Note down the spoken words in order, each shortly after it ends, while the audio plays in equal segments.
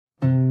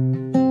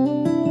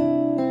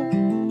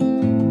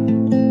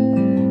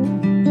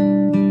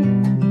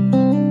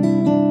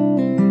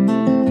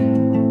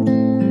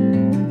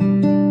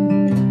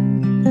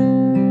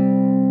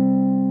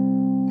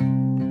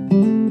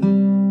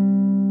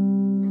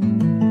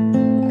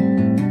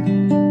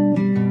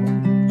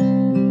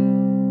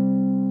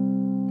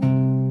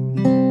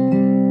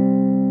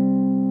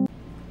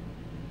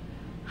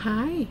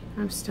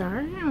Star,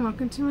 and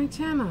welcome to my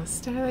channel,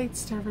 Starlight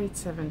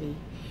 70.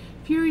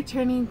 If you're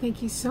returning,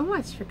 thank you so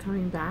much for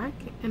coming back,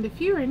 and if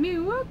you are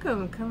new,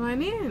 welcome, come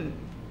on in.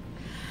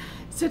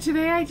 So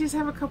today I just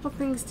have a couple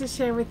things to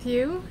share with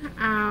you.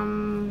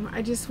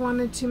 I just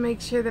wanted to make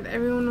sure that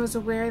everyone was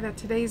aware that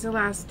today's the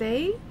last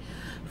day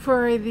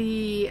for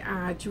the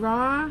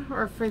draw,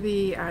 or for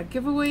the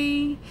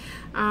giveaway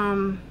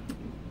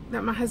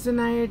that my husband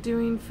and I are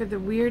doing for the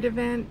weird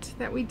event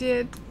that we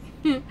did.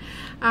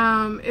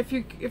 If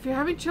you're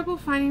having trouble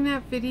finding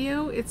that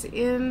video, it's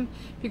in,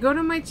 if you go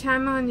to my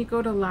channel and you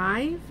go to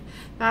live,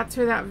 that's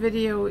where that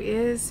video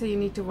is, so you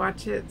need to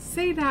watch it.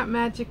 Say that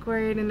magic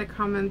word in the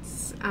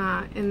comments,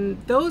 in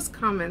those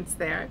comments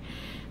there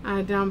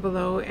down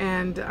below,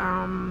 and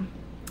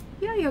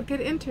yeah, you'll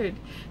get entered.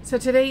 So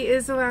today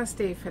is the last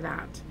day for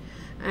that,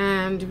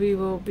 and we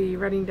will be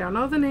writing down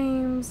all the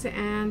names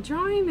and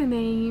drawing a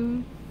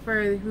name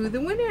for who the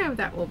winner of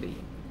that will be.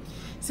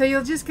 So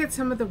you'll just get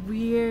some of the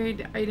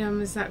weird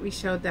items that we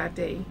showed that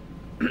day.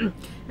 And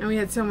we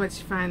had so much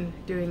fun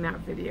doing that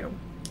video.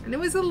 And it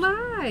was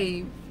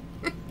alive!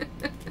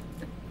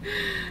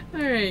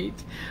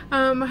 Alright.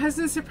 My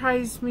husband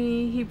surprised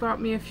me. He bought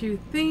me a few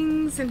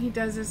things, and he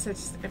does this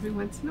just every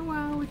once in a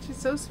while, which is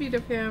so sweet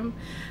of him.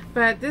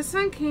 But this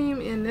one came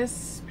in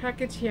this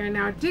package here.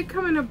 Now, it did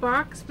come in a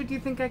box, but do you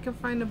think I can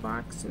find a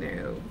box?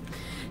 No.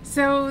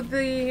 So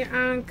the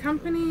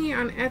company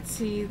on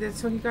Etsy,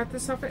 so he got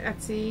this off of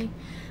Etsy,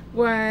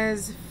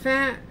 was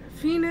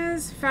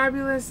Fina's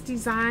Fabulous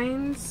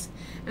Designs,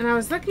 and I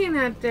was looking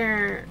at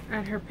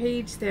her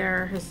page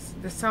there,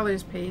 the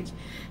seller's page,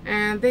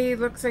 and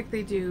looks like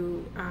they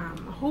do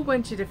a whole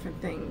bunch of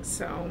different things.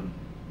 So,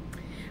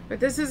 but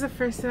this is the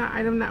first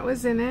item that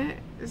was in it.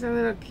 There's a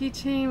little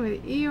keychain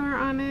with Eeyore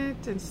on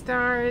it and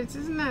stars.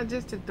 Isn't that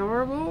just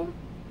adorable?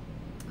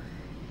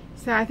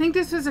 So I think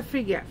this was a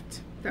free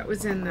gift that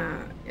was in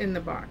the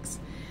box.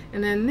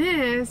 And then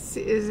this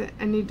is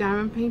a new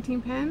diamond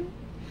painting pen.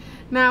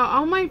 Now,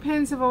 all my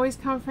pens have always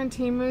come from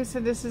Temu,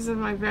 so this is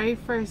my very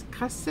first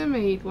custom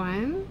made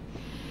one,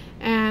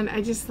 and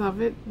I just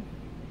love it.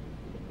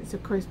 It's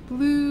of course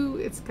blue,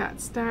 it's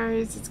got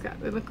stars, it's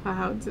got little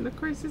clouds, and of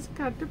course it's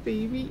got the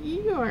baby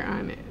Eeyore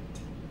on it.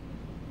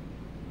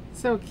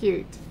 So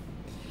cute.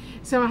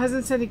 So my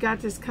husband said he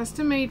got this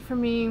custom made for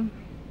me.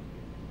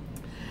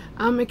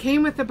 It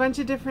came with a bunch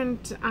of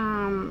different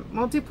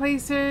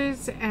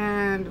multi-placers,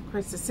 and of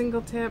course a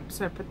single tip,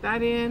 so I put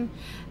that in.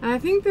 And I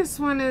think this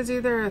one is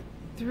either a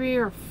 3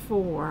 or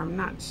 4, I'm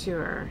not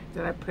sure,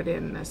 that I put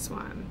in this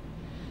one.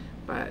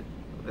 But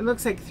it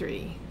looks like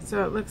 3.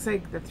 So it looks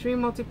like the 3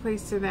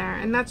 multi-placer there,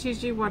 and that's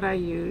usually what I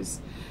use,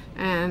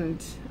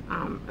 and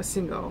a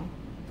single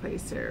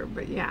placer,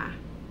 but yeah.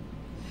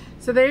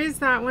 So there is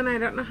that one. I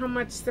don't know how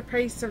much the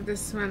price of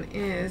this one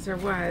is, or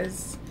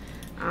was.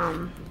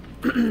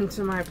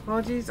 So my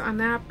apologies on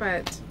that,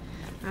 but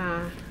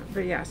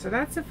yeah, so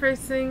that's the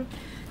first thing.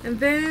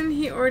 And then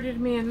he ordered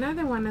me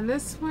another one, and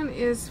this one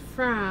is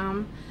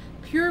from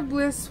Pure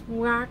Bliss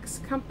Wax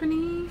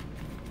Company.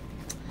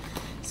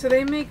 So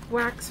they make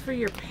wax for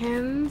your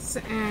pens,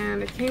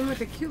 and it came with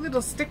a cute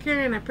little sticker,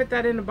 and I put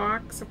that in a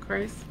box, of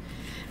course.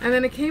 And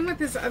then it came with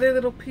this other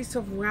little piece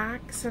of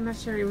wax. I'm not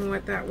sure even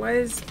what that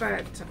was,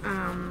 but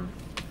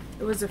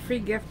it was a free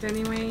gift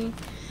anyway.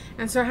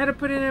 And so I had to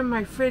put it in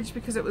my fridge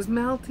because it was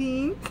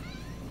melting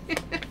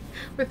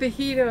with the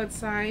heat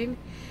outside.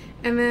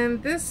 And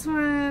then this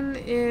one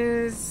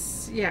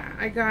is, yeah,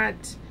 I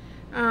got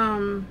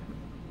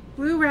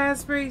blue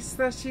raspberry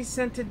slushy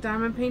scented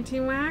diamond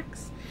painting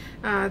wax.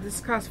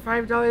 This cost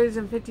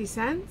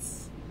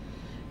 $5.50.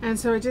 And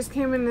so it just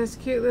came in this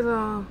cute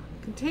little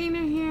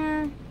container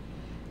here.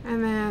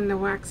 And then the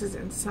wax is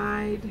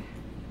inside.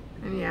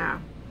 And yeah,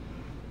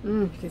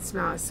 you can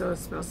smell it. So it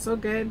smells so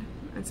good.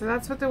 And so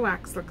that's what the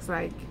wax looks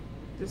like,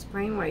 just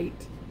plain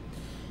white.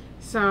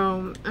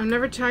 So I've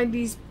never tried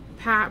these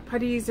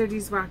putties or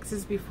these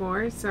waxes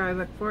before, so I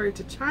look forward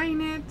to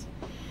trying it.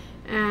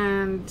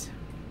 And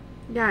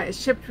yeah, it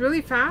shipped really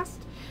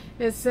fast.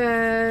 It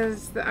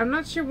says that, I'm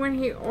not sure when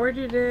he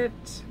ordered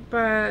it,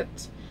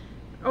 but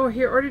oh,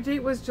 his order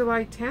date was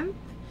July 10th,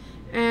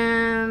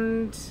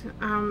 and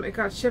it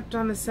got shipped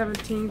on the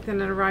 17th,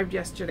 and it arrived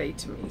yesterday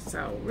to me.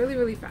 So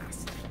really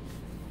fast.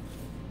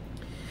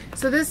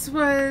 So this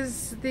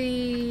was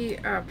the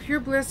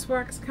Pure Bliss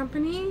Wax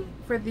Company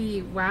for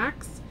the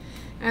wax,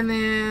 and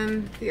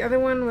then the other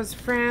one was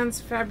Fran's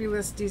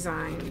Fabulous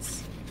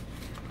Designs.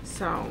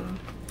 So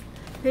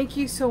thank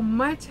you so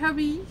much,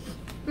 hubby.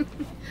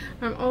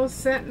 I'm all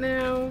set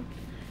now,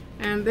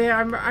 and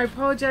I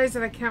apologize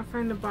that I can't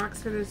find the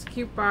box for this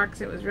cute box.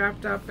 It was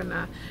wrapped up in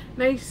a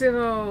nice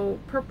little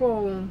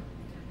purple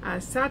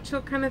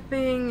satchel kind of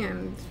thing,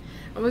 and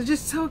I was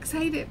just so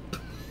excited.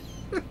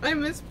 I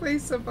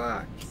misplaced the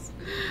box.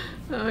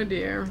 Oh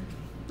dear.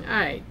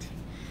 Alright,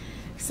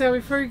 so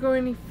before we go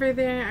any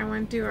further, I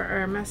want to do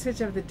our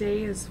message of the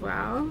day as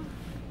well.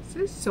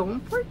 This is so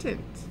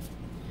important.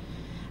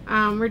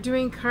 We're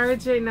doing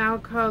cards right now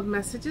called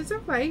Messages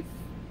of Life,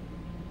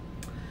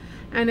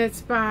 and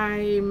it's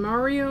by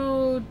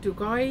Mario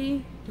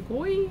Dugoy.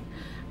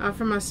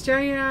 from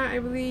Australia, I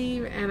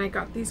believe, and I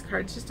got these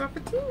cards just off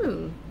of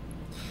Temu.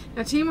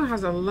 Now Temu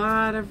has a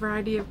lot of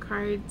variety of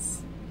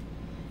cards,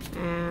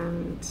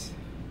 and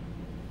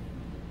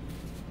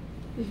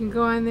you can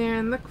go on there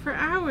and look for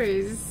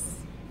hours.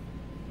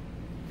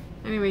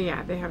 Anyway,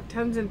 yeah, they have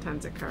tons and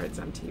tons of cards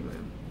on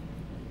Temu.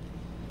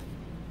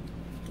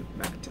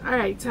 But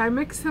alright, so I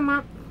mixed them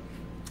up.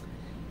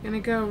 I'm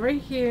going to go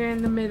right here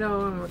in the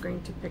middle, and we're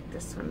going to pick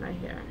this one right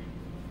here.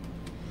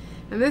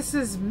 And this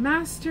is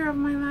Master of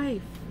My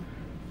Life.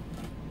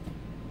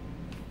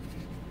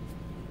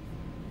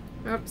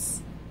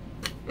 Oops.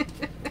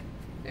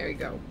 There we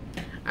go.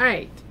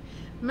 Alright.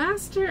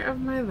 Master of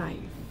My Life.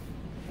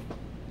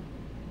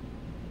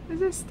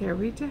 Is a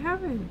stairway to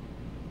heaven.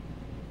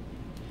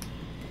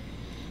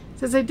 It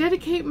says, I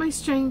dedicate my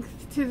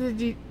strength to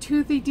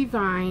the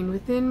divine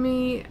within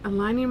me,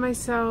 aligning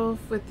myself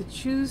with the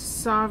true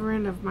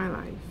sovereign of my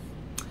life.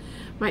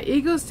 My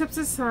ego steps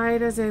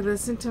aside as I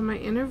listen to my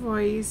inner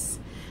voice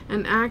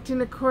and act in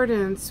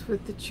accordance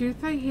with the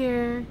truth I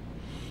hear.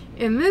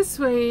 In this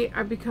way,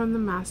 I become the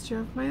master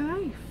of my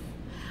life.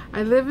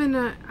 I live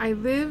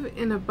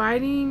in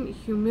abiding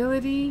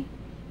humility,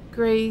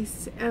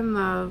 grace, and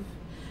love,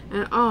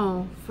 and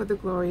all for the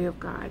glory of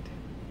God.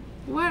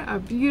 What a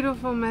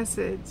beautiful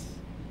message.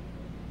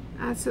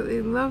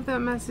 Absolutely love that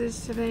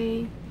message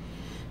today.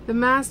 The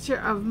master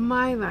of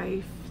my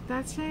life.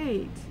 That's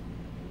right.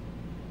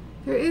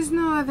 There is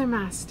no other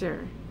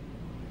master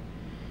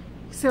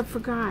except for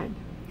God.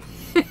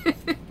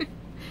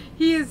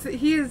 He is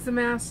the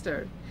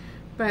master.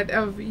 But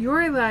of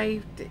your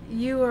life,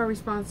 you are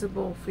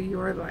responsible for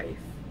your life.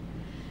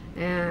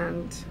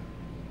 And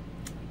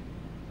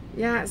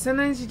yeah,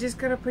 sometimes you just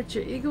gotta put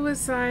your ego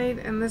aside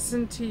and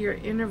listen to your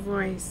inner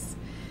voice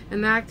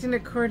and act in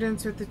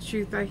accordance with the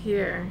truth I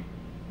hear.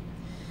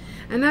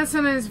 And that's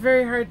sometimes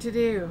very hard to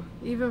do,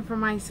 even for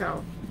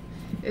myself,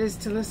 is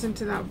to listen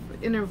to that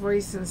inner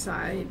voice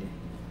inside.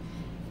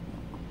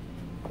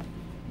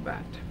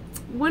 But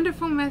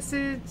wonderful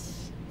message.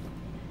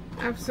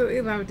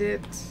 Absolutely loved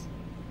it.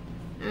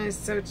 And it's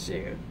so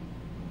true.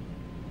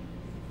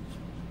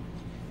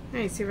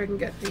 Alright, see if I can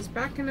get these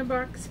back in the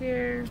box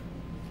here.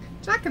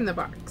 Jack in the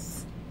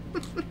Box.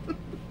 Who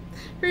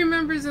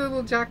remembers the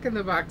little Jack in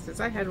the Boxes?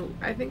 I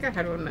think I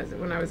had one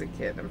when I was a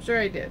kid. I'm sure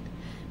I did.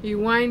 You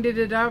winded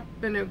it up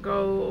and it would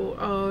go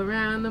all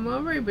around the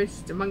mulberry bush.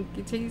 The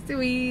monkey chased the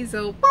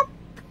weasel. Pop!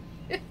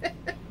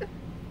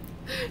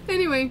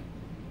 Anyway,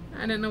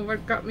 I don't know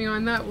what got me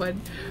on that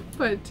one.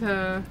 But,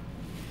 oh,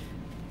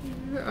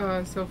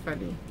 so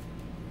funny.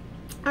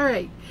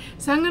 Alright,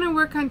 so I'm going to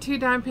work on 2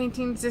 dime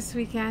paintings this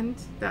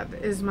weekend. That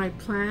is my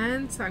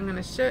plan. So I'm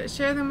going to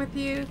share them with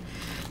you.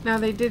 Now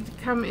they did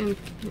come in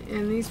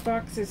these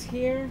boxes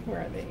here.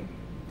 Where are they?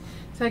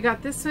 So I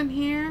got this one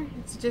here.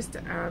 It's just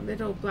a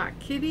little black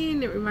kitty,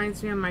 and it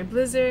reminds me of my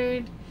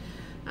Blizzard.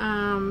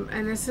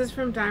 And this is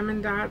from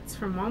Diamond Dots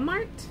from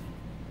Walmart.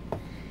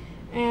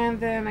 And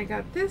then I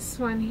got this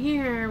one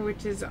here,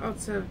 which is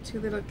also 2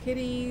 little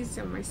kitties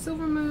and my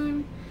Silver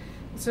Moon.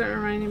 That's what it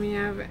reminded me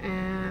of.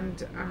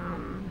 And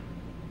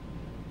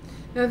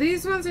now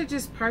these ones are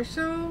just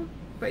partial,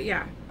 but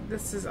yeah,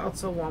 this is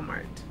also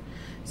Walmart.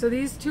 So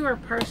these 2 are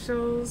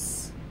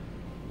partials.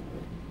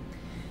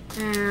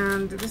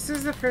 And this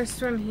is the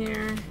first one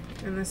here,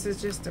 and this is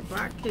just a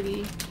black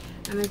kitty,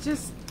 and it's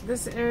just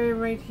this area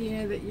right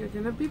here that you're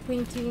gonna be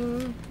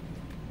painting.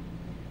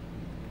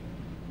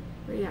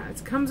 But yeah,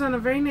 it comes on a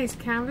very nice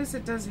canvas.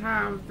 It does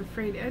have the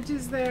frayed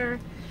edges there,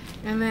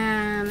 and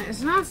then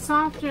it's not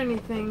soft or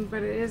anything,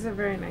 but it is a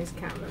very nice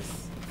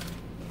canvas.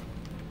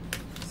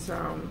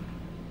 So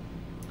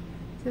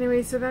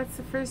anyway, so that's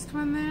the first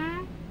one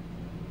there.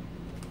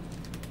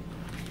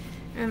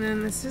 And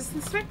then this is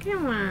the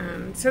second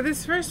one. So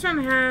this first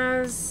one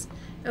has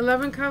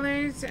 11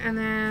 colors, and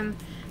then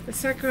the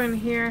second one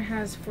here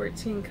has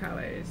 14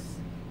 colors.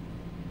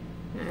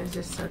 And it's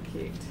just so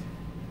cute.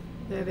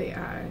 There they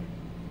are.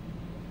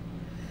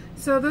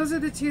 So those are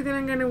the 2 that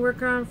I'm going to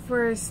work on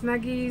for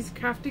Snuggie's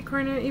Crafty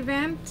Corner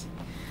event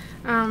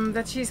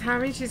that she's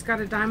having. She's got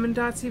a Diamond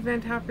Dots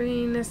event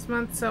happening this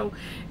month. So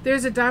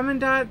there's a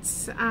Diamond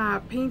Dots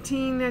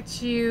painting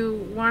that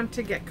you want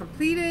to get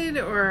completed,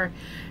 or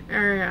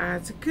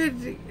it's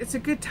a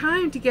good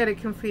time to get it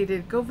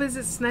completed. Go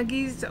visit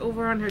Snuggie's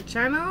over on her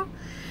channel,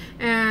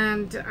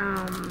 and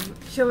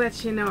she'll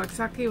let you know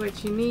exactly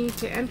what you need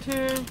to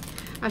enter.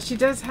 She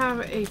does have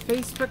a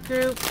Facebook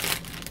group.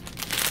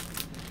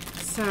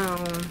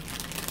 So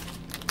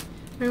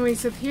anyway,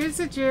 so here's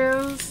the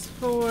drills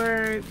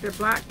for the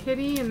black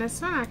kitty, and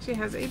this one actually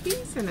has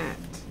ABs in it.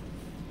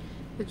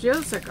 The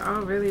drills look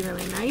all really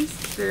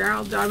nice. They're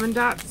all Diamond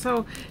Dots.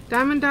 So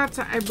Diamond Dots,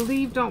 I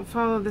believe, don't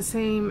follow the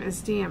same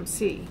as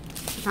DMC,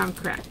 if I'm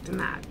correct in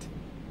that.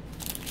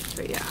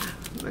 But yeah,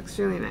 it looks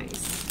really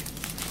nice.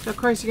 So of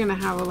course you're going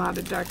to have a lot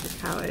of darker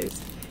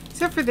colors,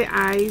 except for the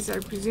eyes. I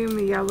presume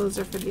the yellows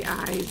are for the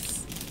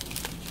eyes.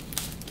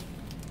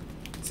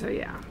 So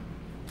yeah.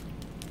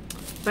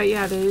 But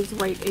yeah, there's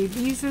white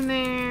ABs in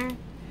there,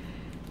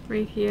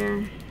 right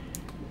here.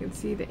 can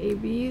see the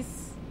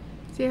ABs.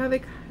 See how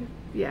they,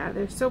 yeah,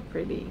 they're so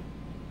pretty.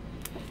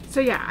 So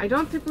yeah, I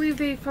don't believe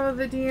they follow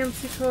the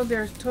DMC code.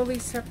 They're totally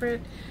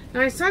separate.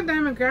 Now I saw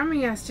Diamond Grandma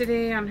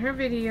yesterday on her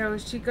video.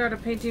 She got a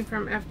painting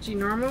from FG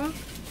Normal.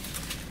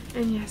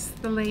 And yes,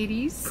 the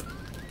ladies.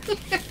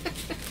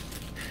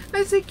 I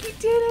was like, you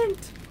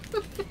didn't.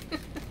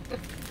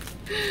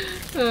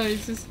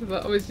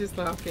 I was just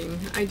laughing.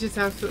 I just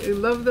absolutely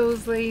love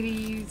those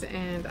ladies,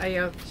 and I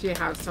actually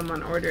have some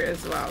on order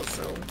as well.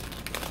 So,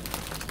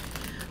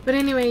 but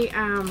anyway,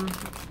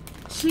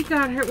 she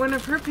got one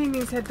of her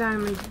paintings had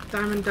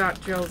diamond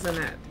dot drills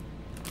in it.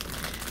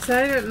 So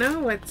I don't know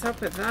what's up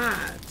with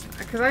that,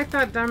 because I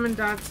thought diamond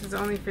dots was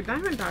only for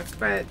diamond dots,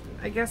 but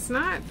I guess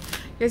not.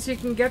 I guess you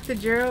can get the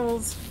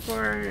drills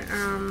for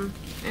on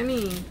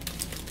any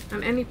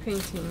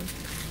painting.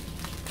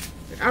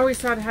 I always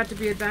thought it had to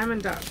be a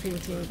diamond dot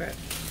painting, but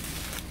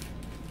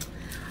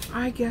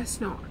I guess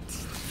not.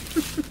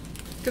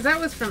 Because that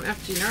was from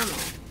FG Normal.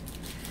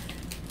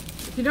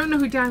 If you don't know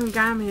who Diamond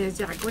Grandma is,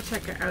 yeah, go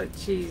check her out.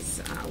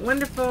 She's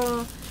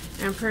wonderful.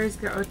 And prayers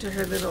go out to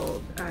her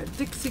little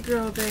Dixie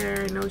girl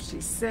there. I know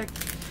she's sick,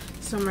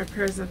 so my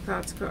prayers and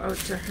thoughts go out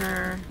to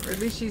her. Or at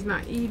least she's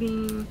not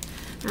eating.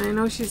 And I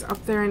know she's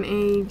up there in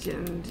age,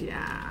 and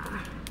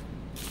yeah.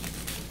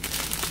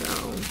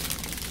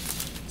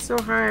 So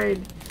hard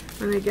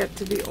when they get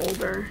to be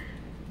older.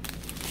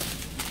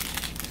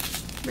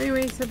 But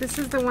anyway, so this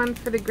is the one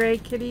for the gray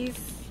kitties.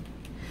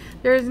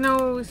 There's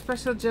no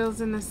special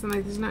gels in this one,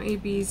 like there's no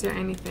ABs or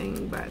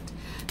anything, but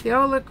they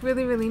all look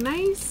really, really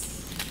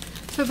nice.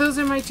 So those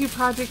are my 2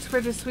 projects for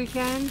this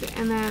weekend,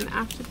 and then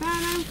after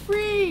that I'm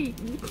free.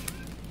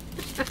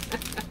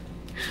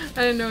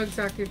 I don't know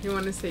exactly if you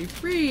want to say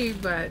free,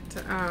 but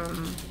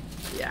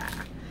yeah.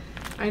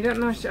 I don't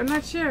know, I'm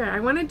not sure. I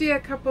want to do a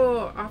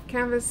couple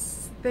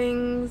off-canvas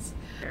things.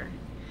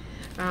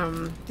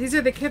 These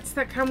are the kits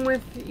that come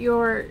with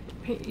your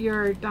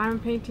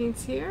diamond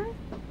paintings here.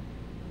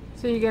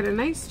 So you get a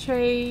nice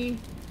tray.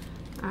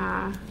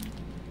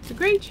 It's a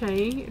great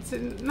tray. It's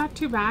not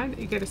too bad.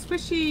 You get a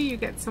squishy, you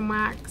get some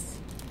wax,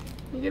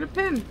 you get a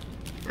pen.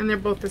 And they're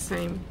both the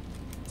same,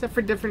 except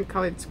for different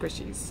colored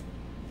squishies.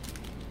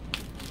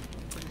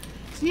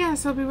 So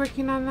yes, I'll be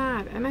working on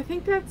that. And I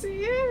think that's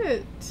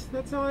it.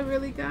 That's all I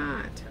really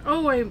got.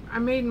 Oh, I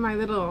made my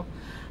little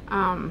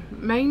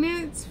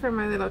magnets for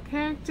my little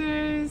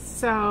characters.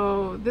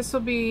 So this will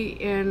be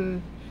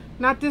in,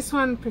 not this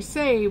one per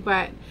se,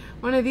 but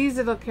one of these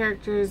little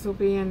characters will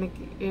be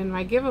in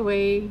my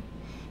giveaway.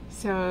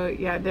 So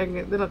yeah, they're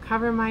little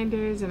cover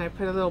minders, and I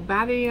put a little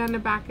battery on the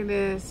back of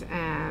this,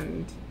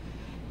 and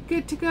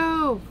good to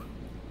go.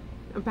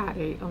 A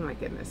battery, oh my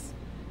goodness.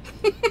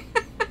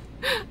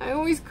 I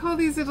always call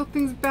these little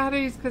things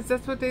batteries because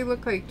that's what they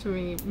look like to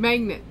me.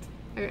 Magnet.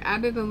 I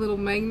added a little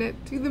magnet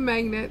to the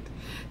magnet.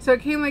 So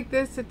it came like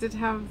this. It did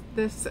have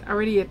this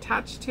already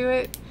attached to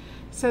it.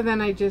 So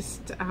then I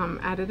just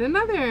added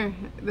another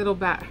little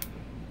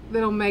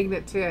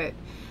magnet to it.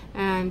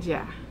 And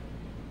yeah.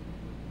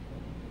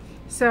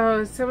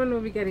 So someone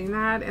will be getting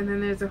that. And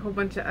then there's a whole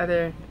bunch of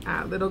other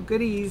little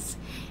goodies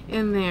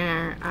in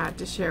there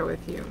to share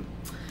with you.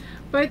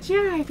 But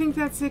yeah, I think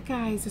that's it,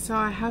 guys. That's all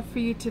I have for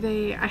you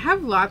today. I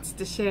have lots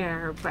to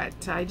share,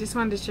 but I just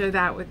wanted to share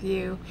that with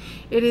you.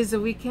 It is a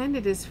weekend.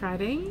 It is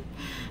Friday.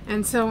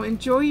 And so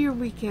enjoy your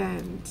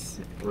weekend,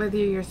 whether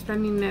you're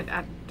spending it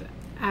at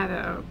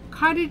a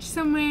cottage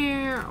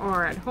somewhere,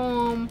 or at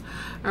home,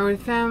 or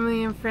with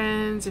family and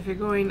friends. If you're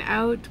going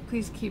out,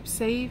 please keep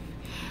safe.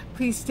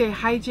 Please stay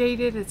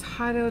hydrated. It's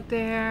hot out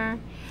there.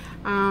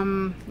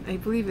 I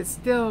believe we're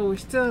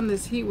still in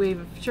this heat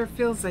wave. It sure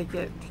feels like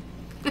it.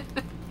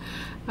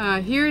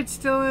 Here it's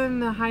still in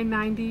the high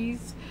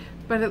 90s,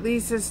 but at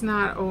least it's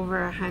not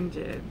over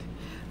 100.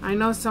 I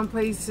know some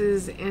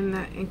places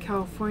in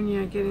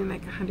California are getting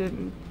like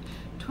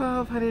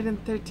 112,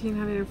 113,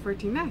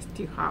 114. That's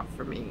too hot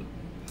for me.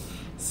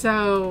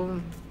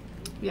 So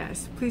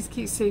yes, please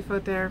keep safe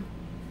out there.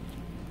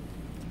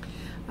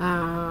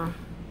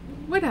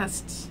 What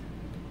else?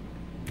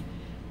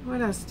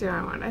 What else do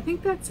I want? I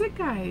think that's it,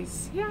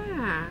 guys.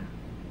 Yeah.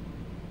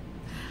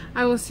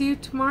 I will see you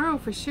tomorrow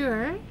for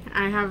sure.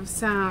 I have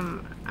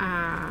some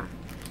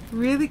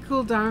really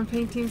cool diamond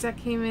paintings that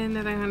came in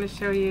that I want to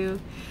show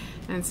you,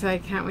 and so I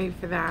can't wait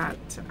for that.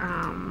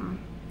 I'm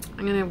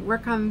going to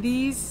work on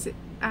these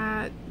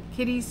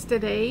kitties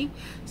today,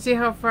 see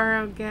how far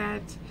I'll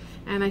get,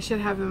 and I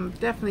should have them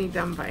definitely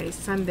done by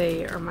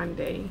Sunday or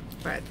Monday.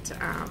 But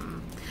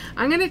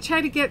I'm going to try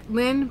to get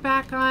Lynn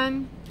back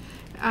on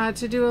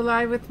to do a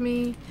live with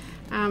me.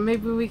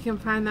 Maybe we can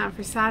plan that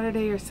for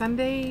Saturday or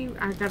Sunday.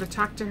 I've got to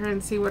talk to her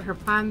and see what her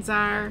plans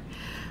are.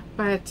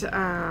 But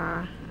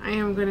I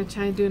am going to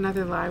try and do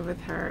another live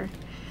with her.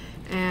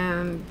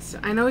 And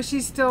I know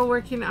she's still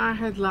working on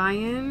her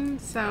lion.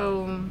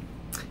 So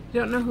if you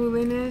don't know who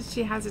Lynn is,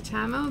 she has a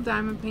channel,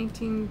 Diamond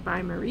Painting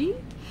by Marie.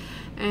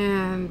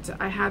 And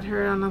I had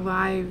her on a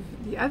live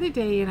the other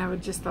day, and I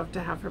would just love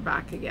to have her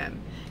back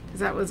again, because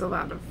that was a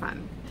lot of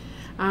fun.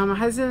 My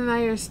husband and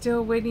I are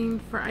still waiting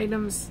for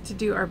items to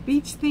do our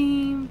beach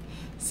theme,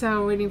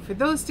 so waiting for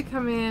those to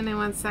come in, and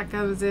once that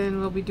comes in,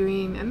 we'll be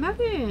doing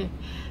another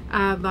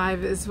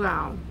live as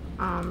well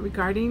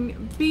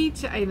regarding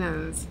beach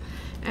items,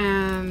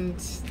 and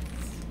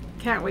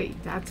can't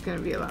wait. That's going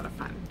to be a lot of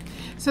fun.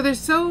 So there's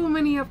so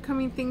many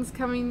upcoming things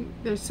coming.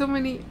 There's so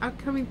many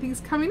upcoming things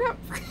coming up.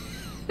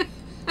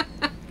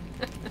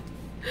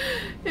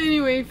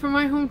 Anyway, from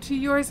my home to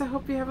yours, I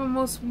hope you have a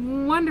most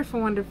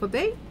wonderful, wonderful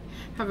day.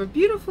 Have a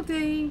beautiful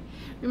day.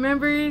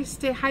 Remember,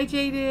 stay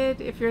hydrated.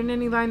 If you're in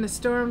any line of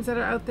storms that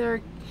are out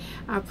there,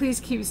 please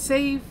keep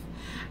safe.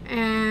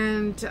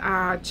 And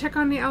check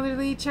on the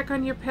elderly, check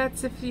on your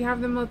pets if you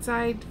have them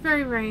outside.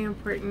 Very, very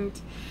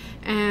important.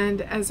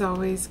 And as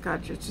always,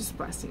 God's richest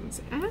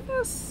blessings. And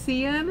I'll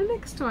see you in the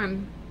next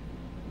one.